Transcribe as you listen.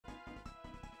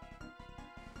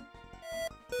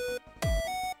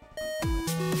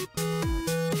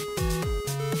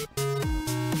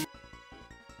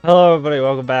Hello everybody,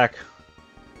 welcome back.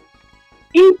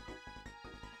 Eep.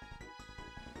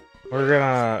 We're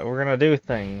gonna do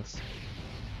things.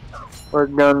 We're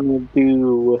gonna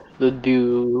do the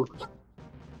do.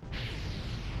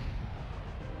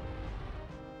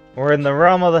 We're in the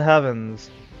realm of the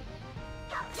heavens,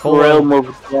 full Realm of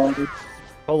of God.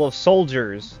 full of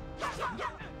soldiers.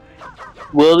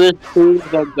 Will this prove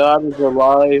that God is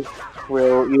alive?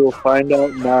 Well, you'll find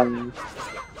out now.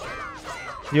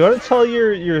 You want to tell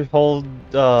your whole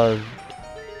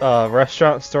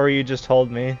restaurant story you just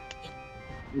told me?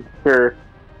 Sure.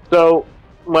 So,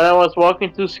 when I was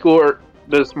walking through school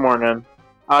this morning,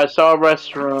 I saw a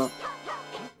restaurant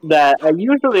that I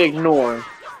usually ignore,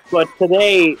 but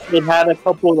today it had a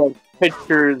couple of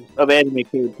pictures of anime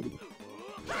characters.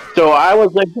 So I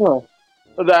was like, huh,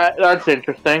 that's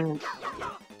interesting.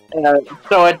 Uh,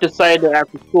 so I decided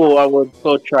after school I would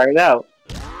go try it out.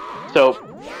 So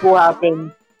school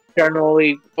happened,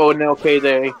 generally an okay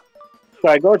day. So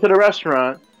I go to the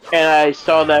restaurant and I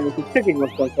saw that it was a chicken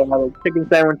restaurant. So I had like chicken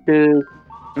sandwiches,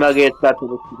 nuggets, that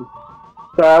sort of thing.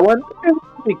 So I went, it was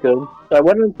pretty good. So I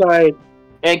went inside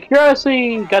and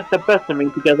curiosity got the best of me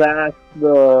because I asked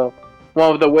the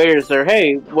one of the waiters there,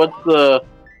 hey, what are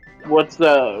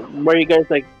you guys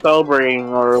like celebrating,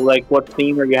 or like what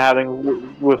theme are you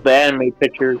having with the anime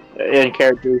pictures and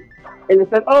characters? And they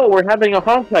said, oh, we're having a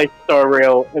Honkai Star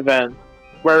Rail event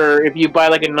where if you buy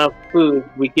like enough food,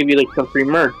 we give you like some free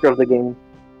merch of the game.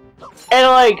 And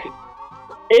like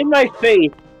in my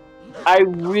face, I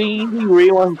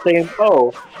really want to say,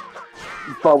 oh,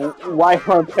 but why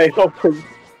Honkai open?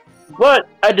 But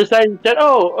I decided that,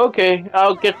 oh, okay,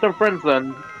 I'll get some friends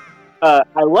then. I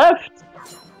left,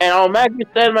 and I'll automatically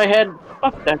said in my head,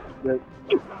 fuck that shit.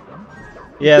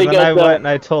 Yeah, and then Because I went and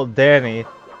I told Danny.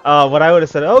 What I would have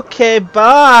said, okay,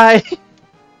 bye.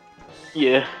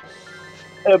 yeah,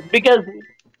 because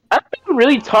I haven't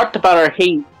really talked about our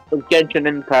hate of Genshin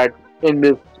Impact in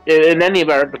any of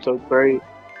our episodes, right?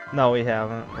 No, we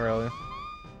haven't really.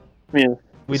 Yeah.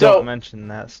 We don't So, mention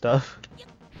that stuff.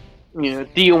 do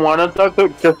you want to talk to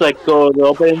just like go a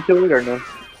little bit into it or no?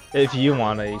 If you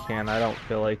wanna, you can. I don't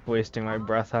feel like wasting my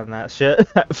breath on that shit.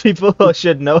 People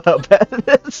should know how bad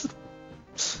it is.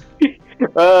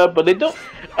 But they don't.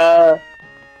 Uh,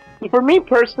 for me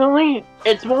personally,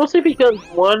 it's mostly because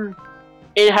one,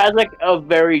 it has like a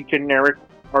very generic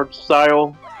art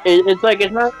style. It's like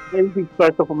it's not anything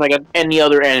special from like any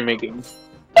other anime game.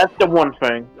 That's the one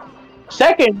thing.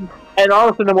 Second, and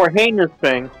honestly the more heinous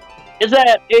thing, is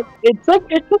that it's a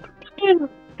fucking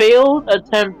failed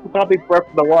attempt to copy Breath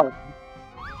of the Wild.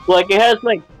 Like it has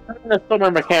like kind of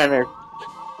similar mechanics,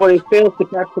 but it fails to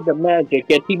capture the magic,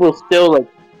 yet people still like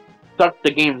suck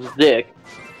the game's dick.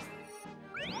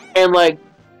 And like,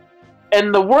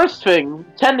 and the worst thing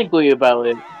technically about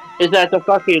it is that it's a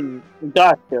fucking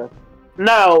gotcha.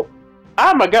 Now,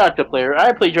 I'm a gotcha player.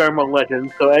 I play Dragon Ball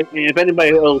Legends, so if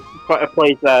anybody else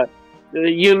plays that,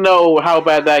 you know how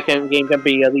bad that game can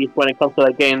be. At least when it comes to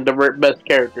that game, the best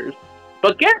characters.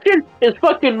 But Genshin is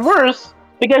fucking worse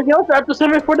because you also have to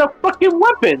summon for the fucking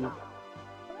weapon.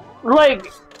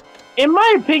 Like, in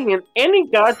my opinion, any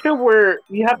gacha where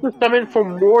you have to summon for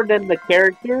more than the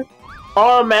character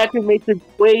automatically makes it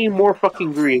way more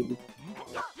fucking greedy.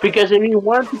 Because if you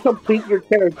want to complete your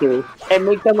character and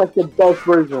make them like the best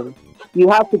version, you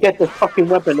have to get the fucking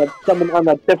weapon that's summoned on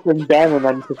a different banner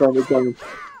 90% of the game.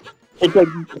 It's like,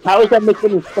 how does that make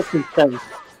any fucking sense?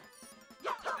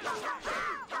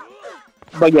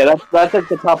 But yeah, that's like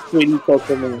the top 3 details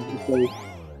for me. It's like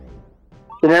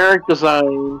generic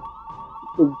design,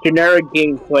 generic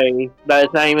gameplay that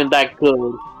is not even that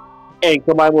good, and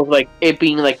combined with like it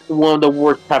being like one of the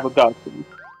worst type of games.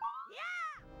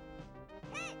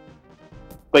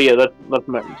 But yeah, that's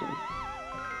my reason.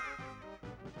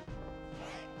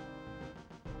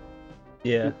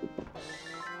 Yeah.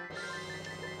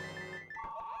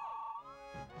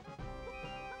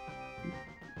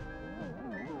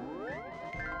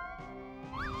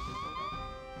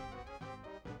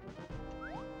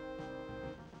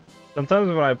 Sometimes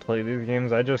when I play these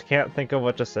games, I just can't think of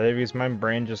what to say because my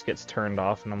brain just gets turned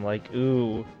off and I'm like,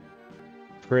 ooh,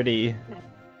 pretty.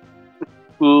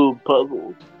 Ooh,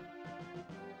 puzzles.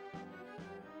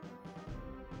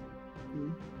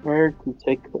 Where to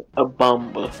take a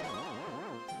bomb?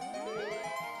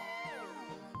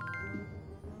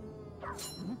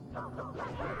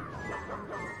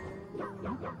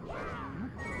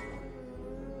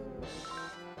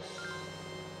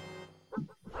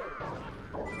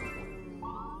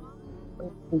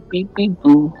 Beep beep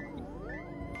boo.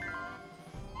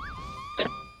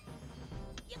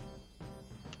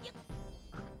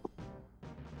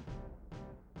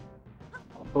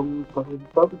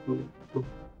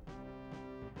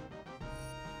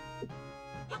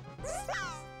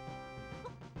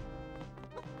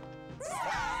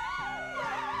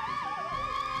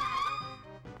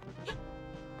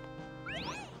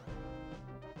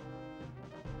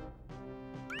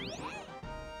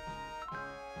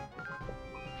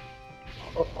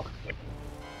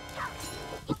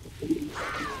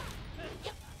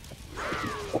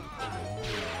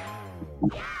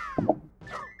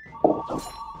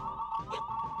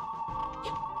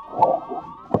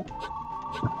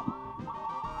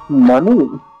 Money?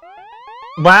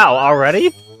 Wow,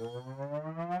 already?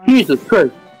 Jesus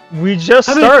Christ. We just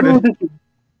How started.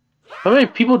 How many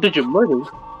people did you murder?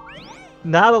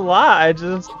 Not a lot, I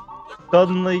just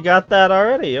suddenly got that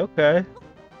already, okay.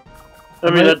 I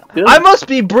mean, that's good. I must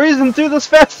be breezing through this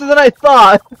faster than I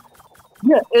thought!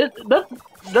 Yeah, that's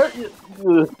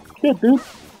shit, dude.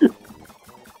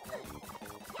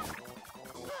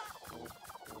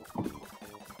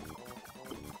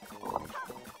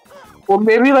 Well,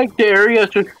 maybe like the area is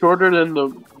just shorter than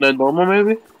normal,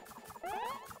 maybe.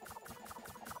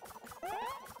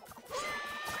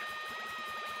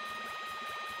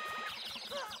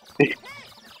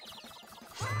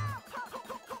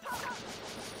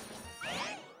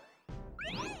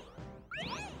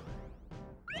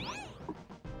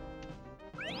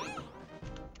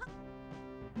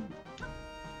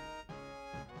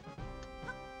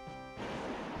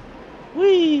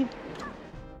 Whee!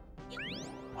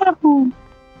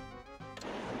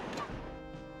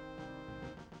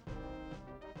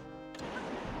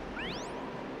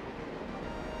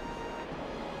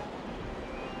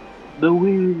 The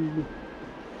wind.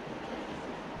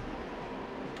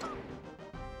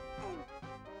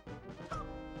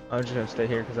 I'm just gonna stay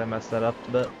here because I messed that up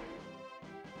a bit.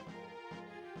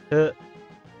 Uh,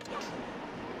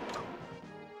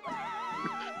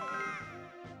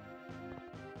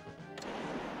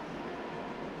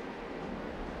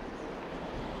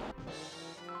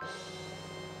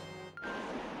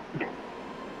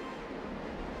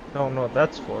 Don't know what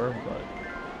that's for, but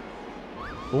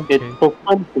okay. It's for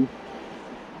fun.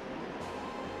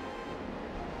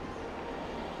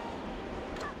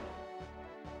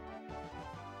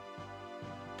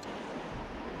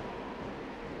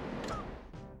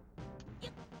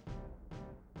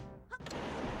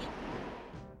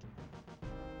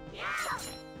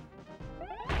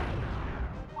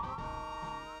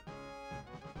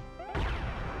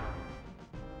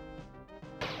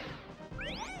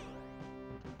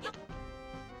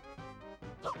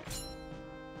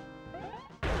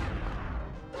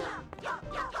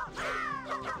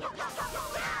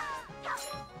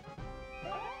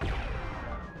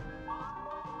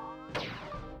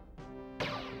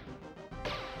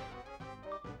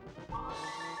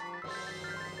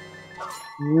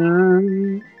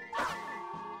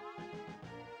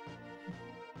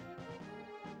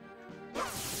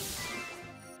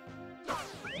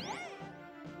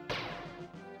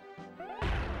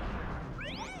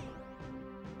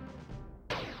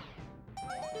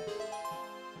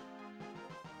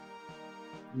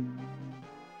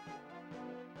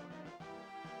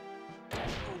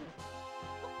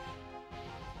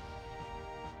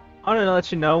 I want to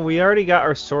let you know, we already got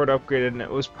our sword upgraded and it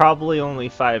was probably only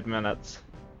 5 minutes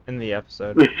in the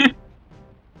episode.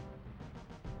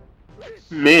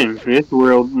 Man, this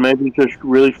world might be just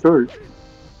really short.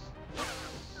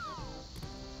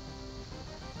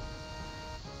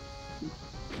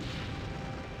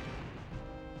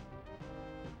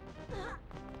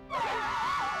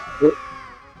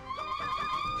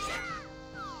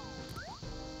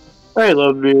 I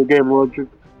love video game logic.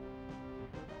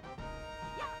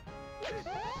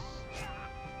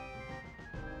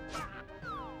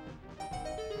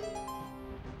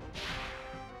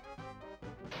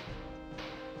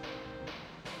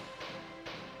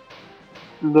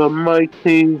 The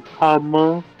mighty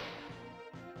hammer.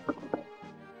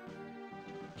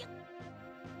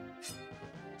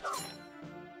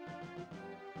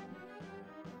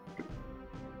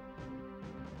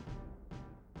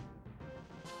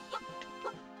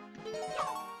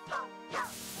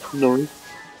 No.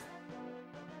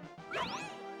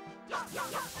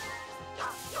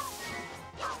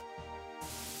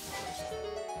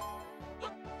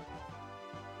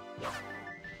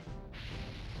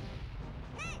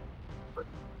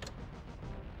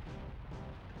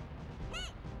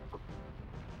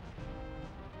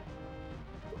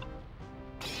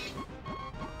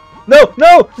 No!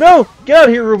 No! No! Get out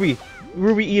of here, Ruby!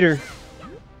 Ruby Eater.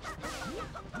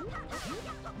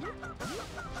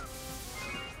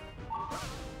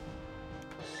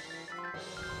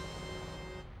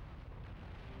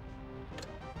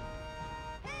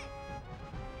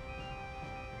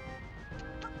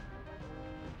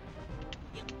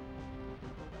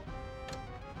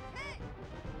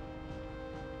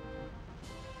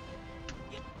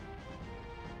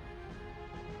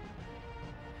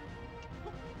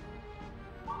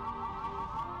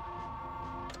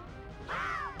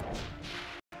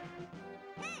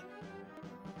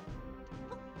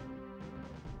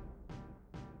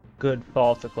 good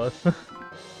fall off the cliff.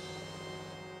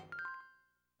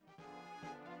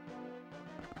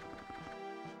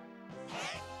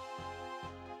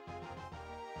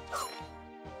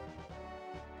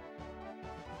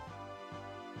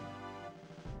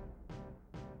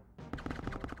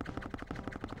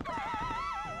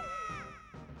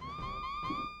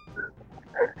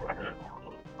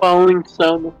 Following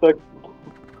sound effect.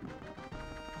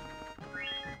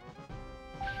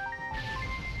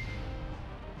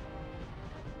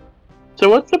 So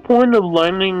what's the point of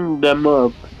lining them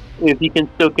up if you can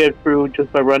still get through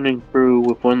just by running through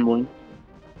with one lane?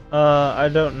 I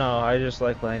don't know. I just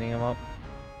like lining them up.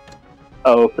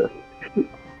 Oh, okay.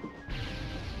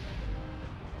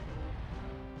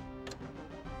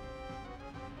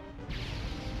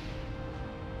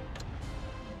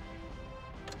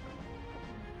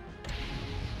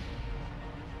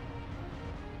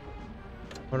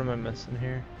 What am I missing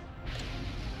here?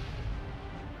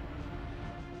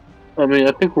 I mean,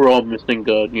 I think we're all missing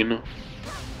God, you know?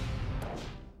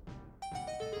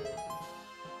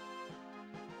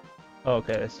 Oh,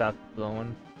 okay, I stopped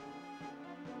blowing.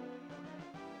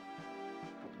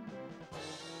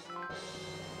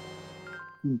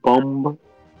 Bomb.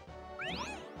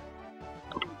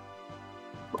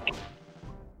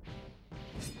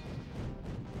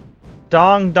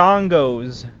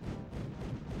 Dongos.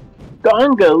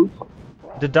 Dongos.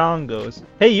 The dongos.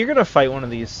 Hey, you're gonna fight one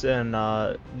of these in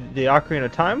the Ocarina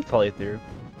of Time playthrough.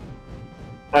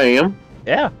 I am?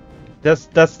 Yeah.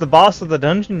 That's the boss of the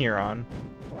dungeon you're on.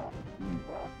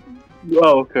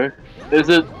 Oh, okay. Is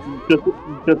it just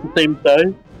the same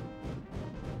size?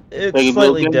 It's Like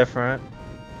slightly different.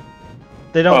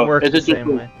 They don't work the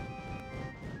same way.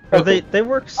 Or they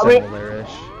work similar-ish.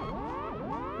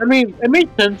 I mean, it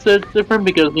makes sense that it's different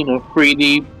because, you know,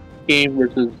 3D game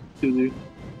versus 2D.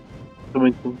 That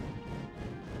makes sense.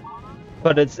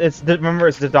 But remember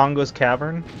it's the Dodongo's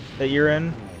cavern that you're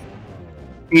in?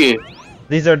 Yeah.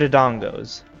 These are the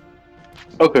Dodongos.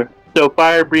 Okay. So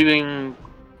fire-breathing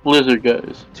lizard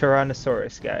guys.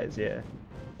 Tyrannosaurus guys, yeah.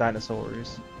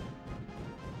 Dinosaurs.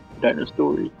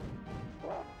 Dinosaurs.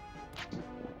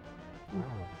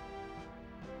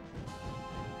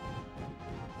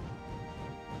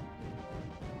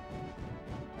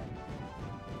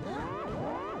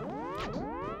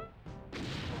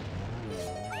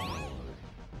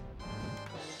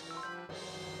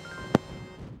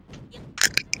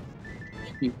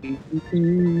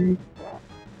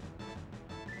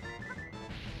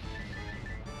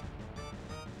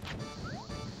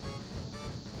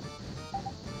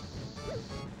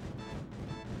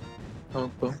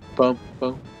 Bum,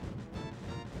 bum.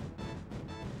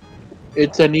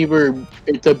 It's a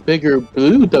bigger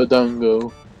blue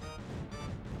Dodongo.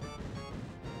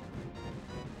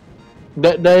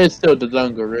 That is still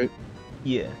Dodongo, right?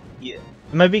 Yeah. It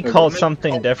might be called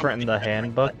something different in the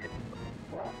handbook,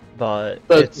 but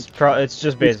it's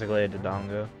just basically a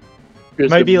Dodongo. It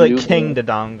might be like King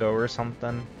Dodongo or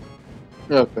something.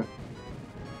 Okay.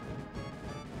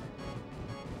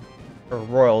 Or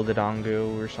Royal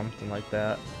Dodongo or something like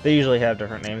that. They usually have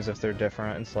different names if they're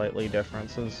different and slightly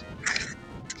differences.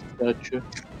 Gotcha.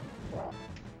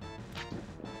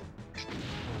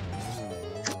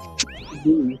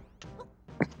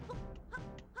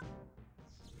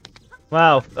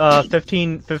 Wow,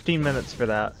 15 minutes for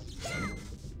that.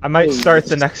 I might start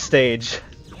the next stage.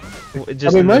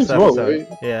 Just in this episode.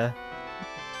 Right? Yeah.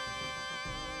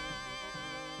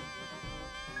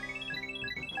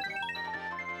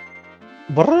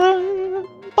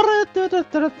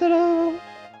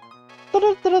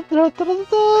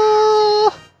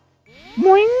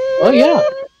 Oh yeah.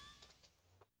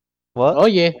 What? Oh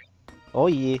yeah. Oh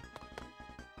yeah.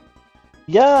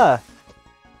 Yeah.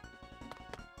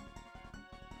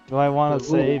 Do I want to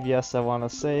save? Yes, I want to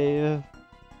save.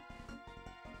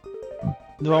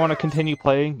 Do I want to continue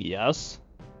playing? Yes.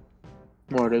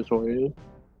 More is what it is.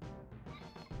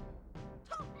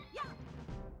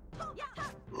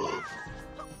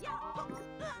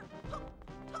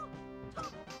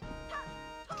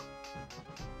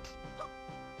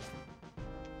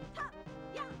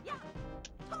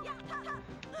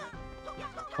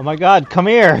 Oh my god, come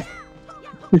here!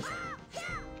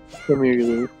 Come here, you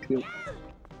little shit.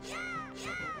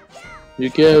 You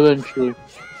get eventually.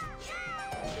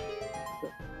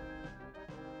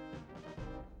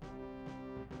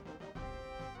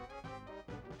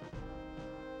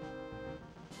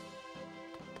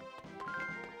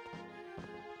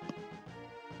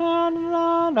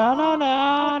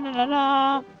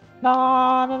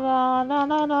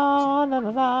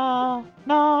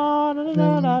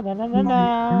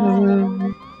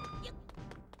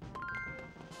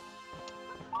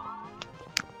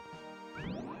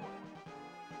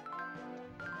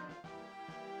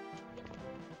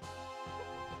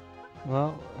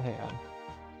 Well, hang on.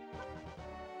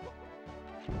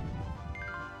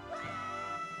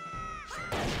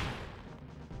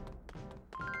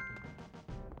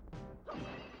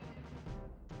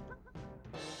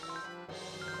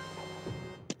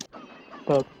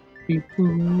 Puppy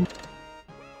poo.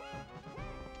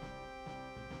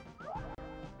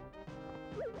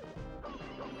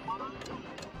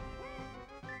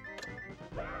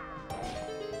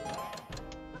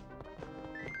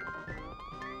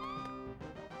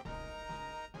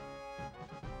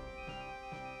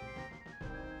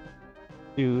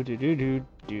 Do do do do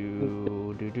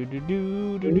do do do do do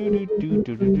do do do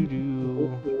do do do do.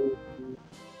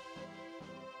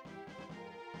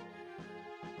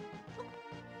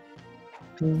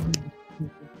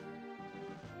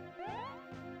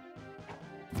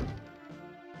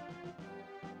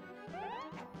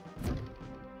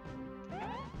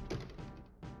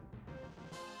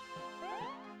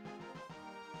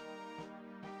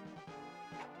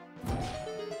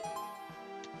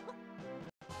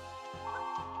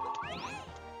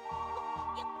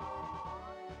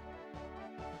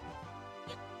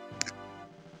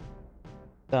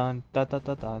 Dun dun dun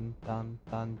dun dun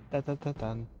dun dun dun dun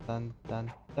dun dun dun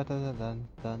dun dun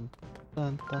dun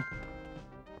dun dun.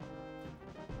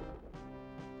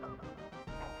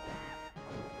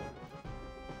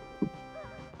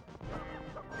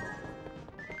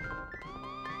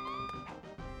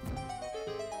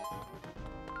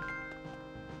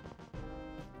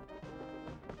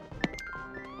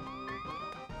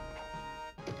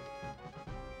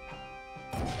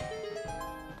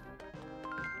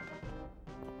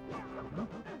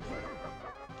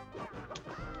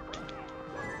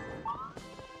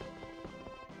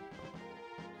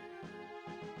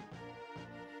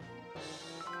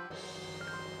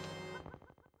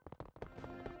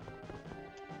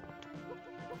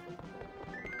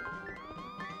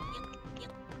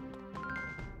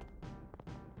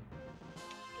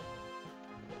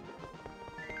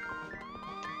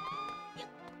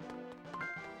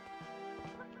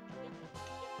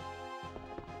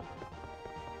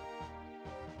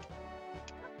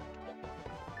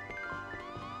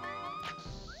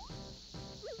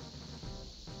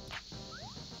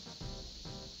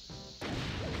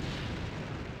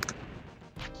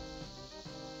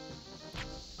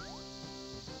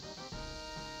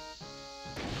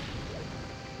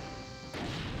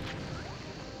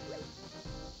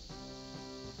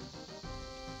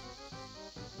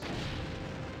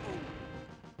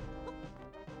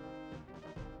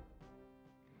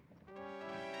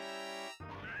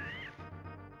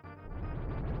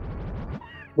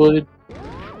 What?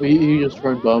 He just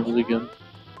throwing bombs again.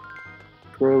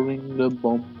 Throwing the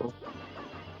bomb.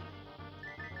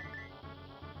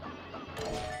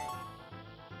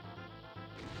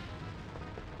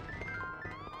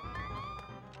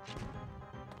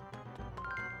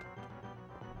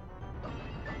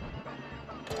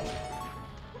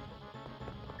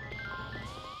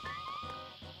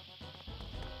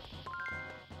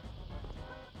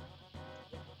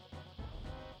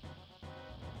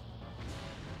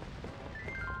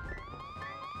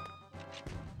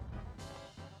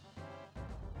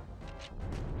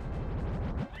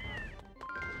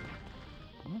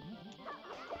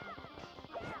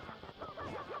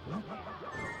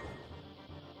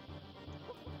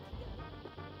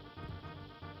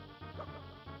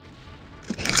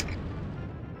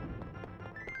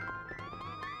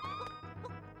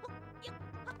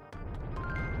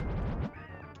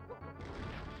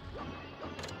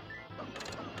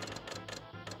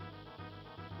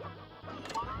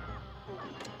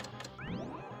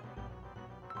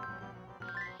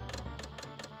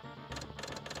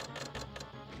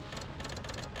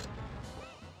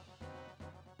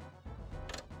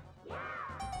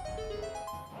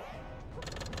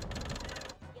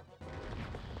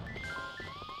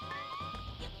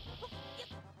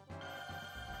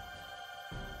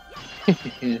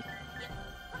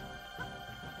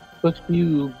 Fuck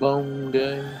you, bomb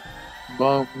guy.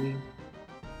 Bomb me.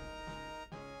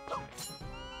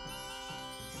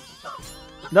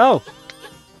 No!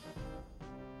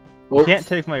 You Oh, can't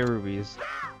take my rubies.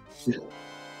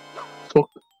 fuck.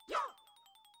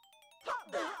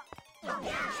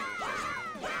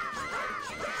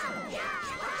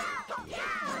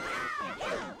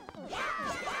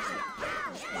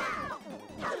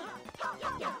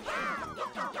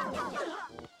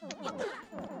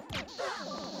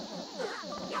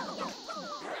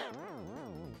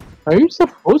 Are you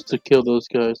supposed to kill those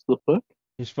guys? The fuck?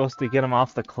 You're supposed to get them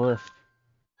off the cliff.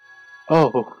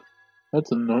 Oh,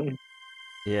 that's annoying.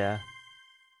 Yeah.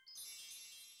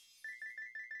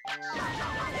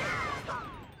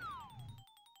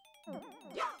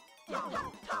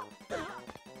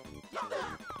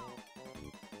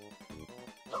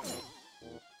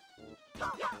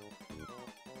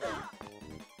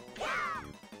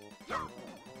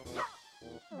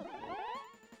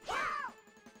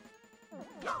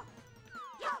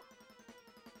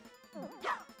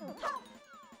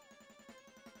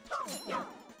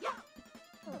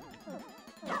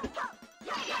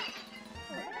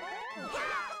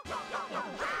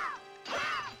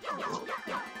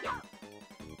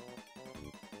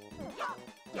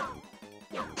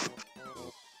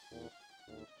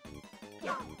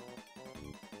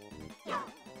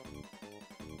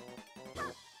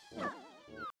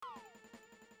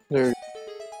 There.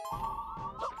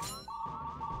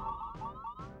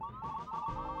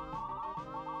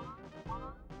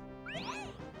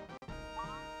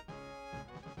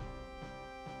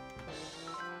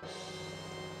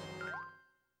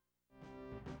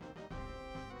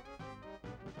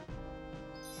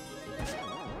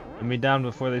 Let me down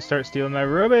before they start stealing my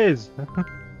rubies!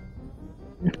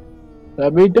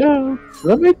 Let me down,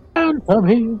 come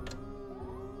here.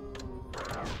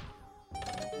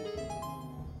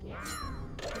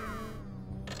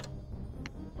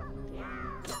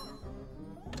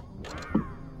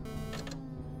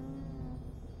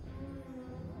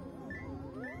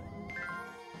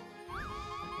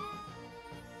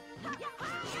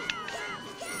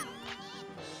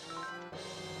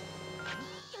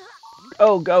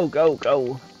 Oh, go, go,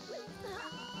 go!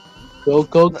 Go,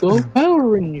 go, go, Power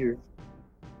Ranger!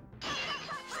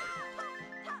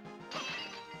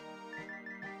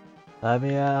 Let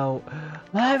me out!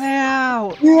 Let me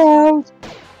out! Yes!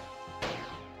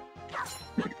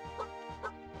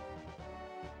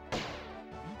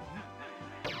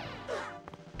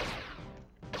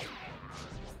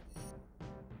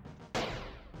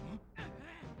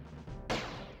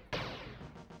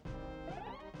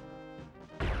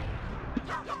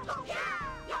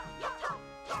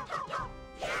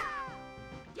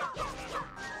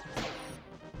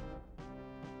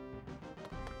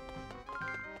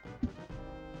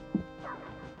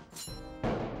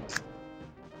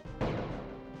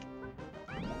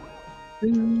 Do,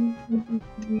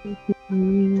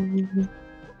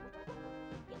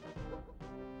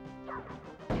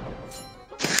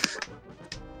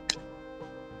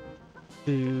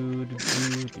 do, do,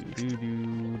 do, do, do,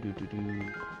 do, do, do, do.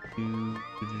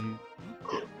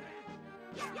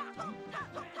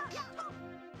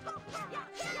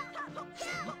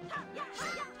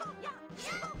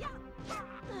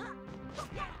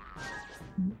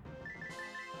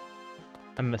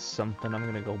 I missed something. I'm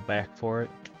gonna go back for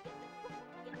it.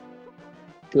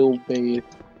 Go back.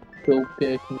 Go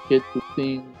back and get the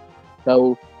thing that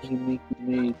will make you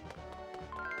made.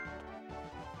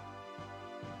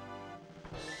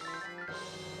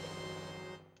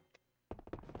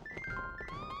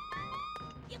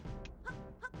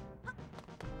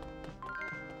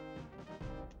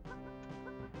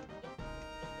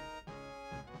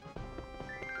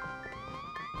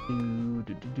 Do,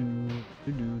 do, do, do,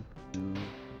 do, do, do.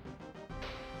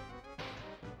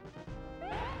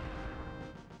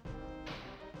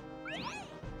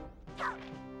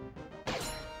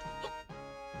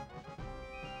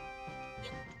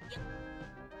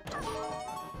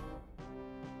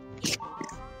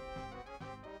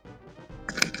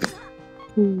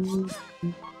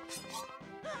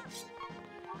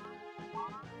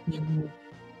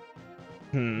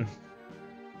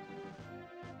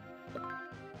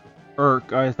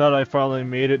 Irk, I thought I finally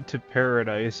made it to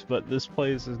paradise, but this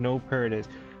place is no paradise.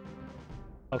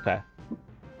 Okay.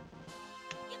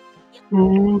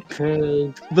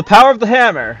 Okay. The power of the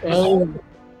hammer!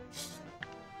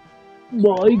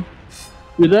 My...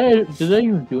 Did I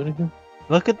even do anything?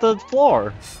 Look at the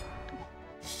floor!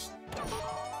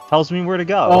 Tells me where to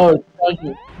go. Oh,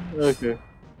 okay.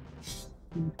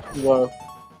 Wow.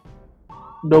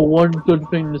 The one good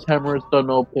thing this hammer has done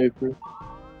all paper.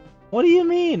 What do you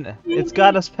mean? It's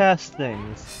got us past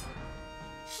things.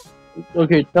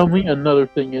 Okay, tell me another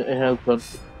thing it has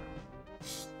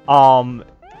done.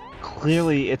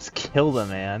 Clearly it's killed a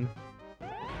man.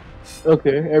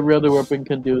 Okay, every other weapon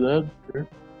can do that. Sure.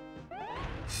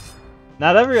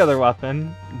 Not every other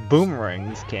weapon.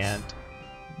 Boomerangs can't.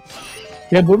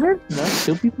 Yeah, boomerangs not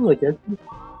kill people like that.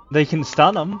 They can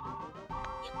stun them.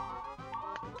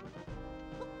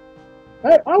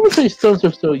 I would say stuns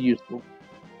are still useful.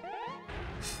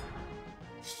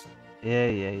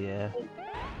 Yeah.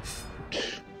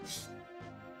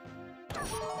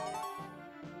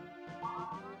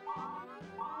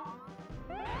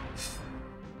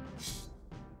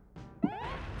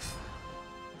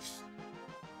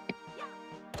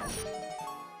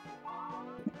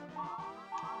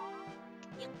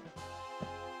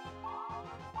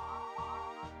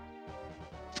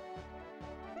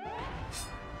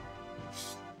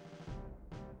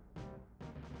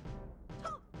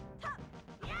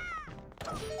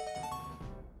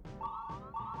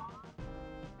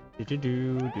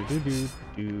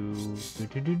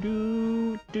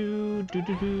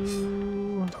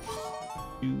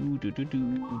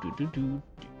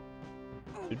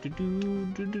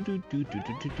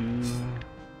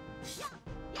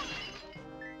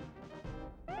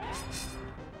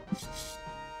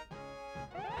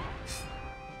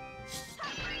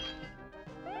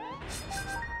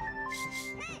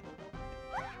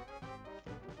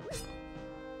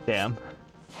 Damn.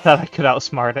 Thought I could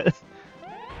outsmart it.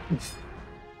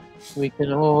 We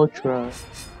can all try.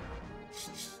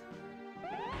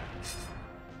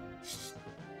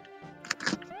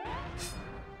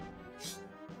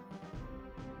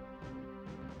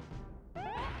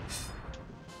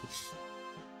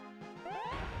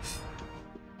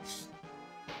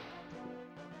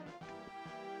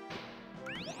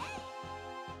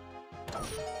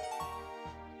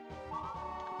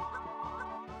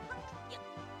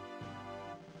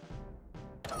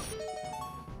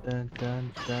 Dun,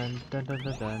 dun, dun, dun, dun,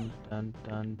 dun, dun, dun,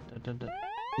 dun, dun, dun.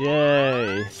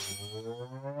 Yay!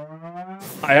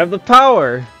 I have the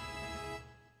power!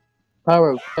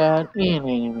 Power of God and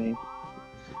anime.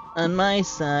 On my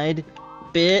side,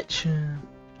 bitch.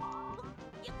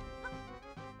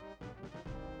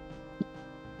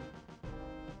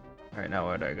 Alright, now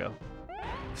where do I go?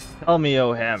 Tell me,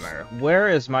 O Hammer, where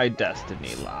is my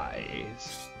destiny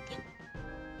lies?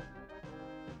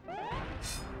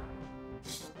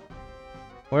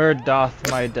 Where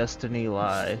doth my destiny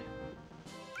lie?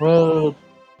 Well,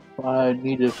 I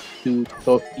needed to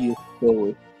talk to you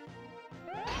slowly.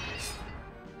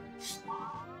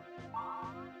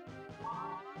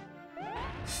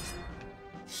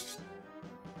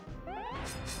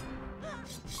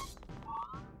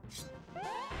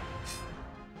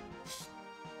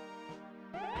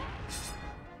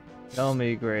 Tell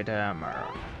me, Great Hammer,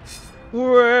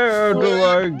 where do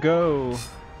I go?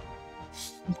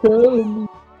 Tell me.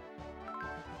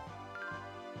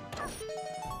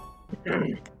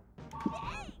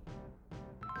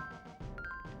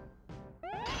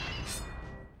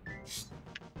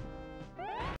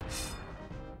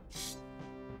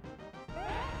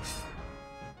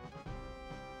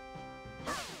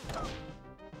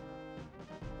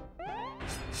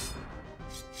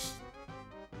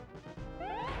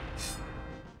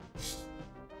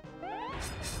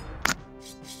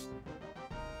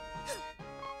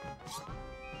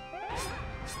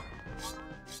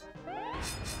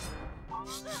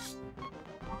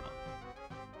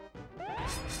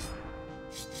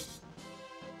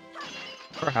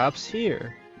 Perhaps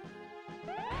here.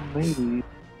 Maybe.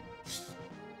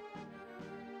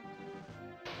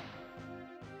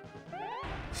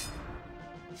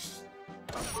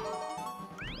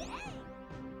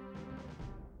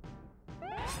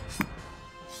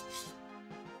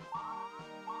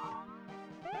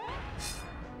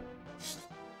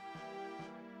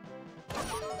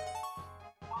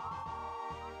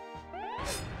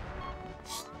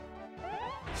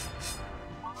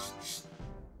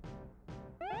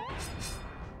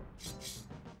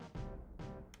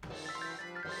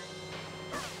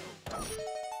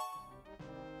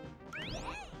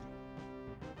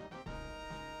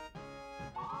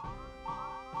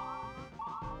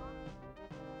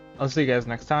 I'll see you guys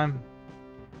next time.